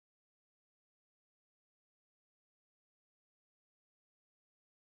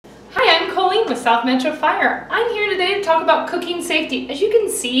with South Metro Fire. I'm here today to talk about cooking safety. As you can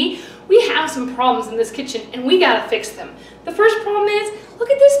see, we have some problems in this kitchen and we gotta fix them. The first problem is, look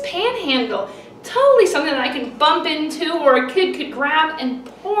at this pan handle. Totally something that I can bump into or a kid could grab and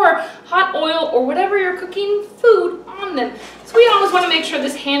pour hot oil or whatever you're cooking food on them. So we always want to make sure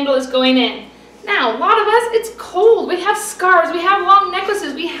this handle is going in. Now, a lot of us, it's cold. We have scarves, we have long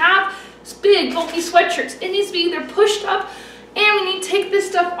necklaces, we have big bulky sweatshirts. It needs to be either pushed up and we need to take this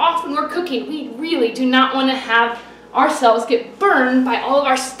stuff off when we're cooking. We really do not want to have ourselves get burned by all of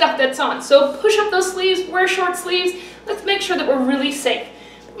our stuff that's on. So push up those sleeves, wear short sleeves. Let's make sure that we're really safe.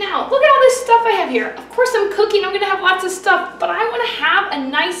 Now, look at all this stuff I have here. Of course I'm cooking, I'm going to have lots of stuff, but I want to have a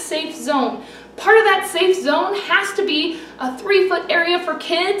nice safe zone. Part of that safe zone has to be a 3-foot area for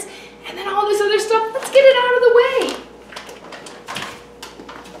kids, and then all this other stuff, let's get it out of the way.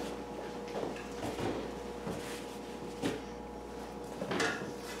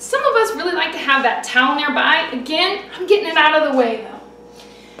 Some of us really like to have that towel nearby. Again, I'm getting it out of the way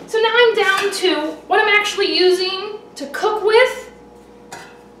though. So now I'm down to what I'm actually using to cook with,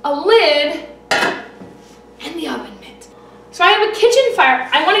 a lid, and the oven mitt. So I have a kitchen fire.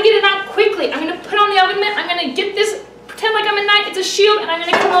 I want to get it out quickly. I'm going to put on the oven mitt. I'm going to get this, pretend like I'm a knight. It's a shield, and I'm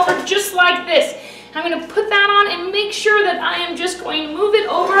going to come over just like this. I'm going to put that on and make sure that I am just going to move it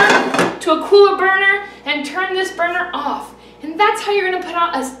over to a cooler burner and turn this burner off. And that's how you're going to put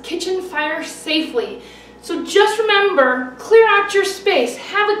out a kitchen fire safely. So just remember, clear out your space.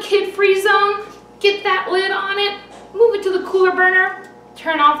 Have a kid-free zone. Get that lid on it. Move it to the cooler burner.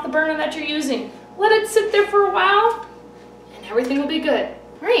 Turn off the burner that you're using. Let it sit there for a while, and everything will be good.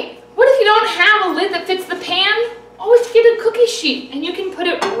 Great. What if you don't have a lid that fits the pan? Always get a cookie sheet, and you can put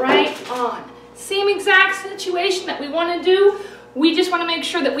it right on. Same exact situation that we want to do. We just want to make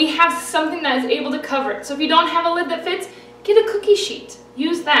sure that we have something that is able to cover it. So if you don't have a lid that fits, get a cookie sheet.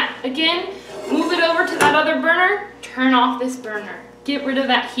 Use that. Again, move it over to that other burner. Turn off this burner. Get rid of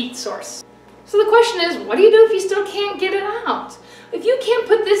that heat source. So the question is, what do you do if you still can't get it out? If you can't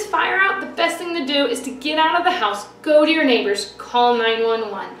put this fire out, the best thing to do is to get out of the house, go to your neighbors, call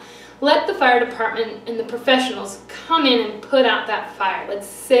 911. Let the fire department and the professionals come in and put out that fire. Let's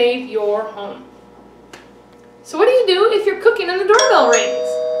save your home. So what do you do if you're cooking and the doorbell rings?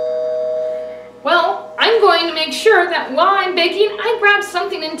 Well, I'm going to make sure that while I'm baking, I grab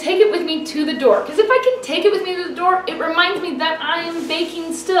something and take it with me to the door. Because if I can take it with me to the door, it reminds me that I am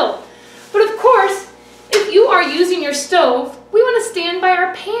baking still. But of course, if you are using your stove, we want to stand by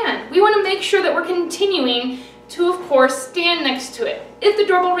our pan. We want to make sure that we're continuing to, of course, stand next to it. If the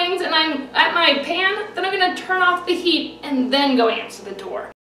doorbell rings and I'm at my pan, then I'm going to turn off the heat and then go answer the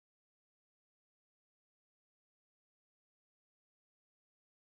door.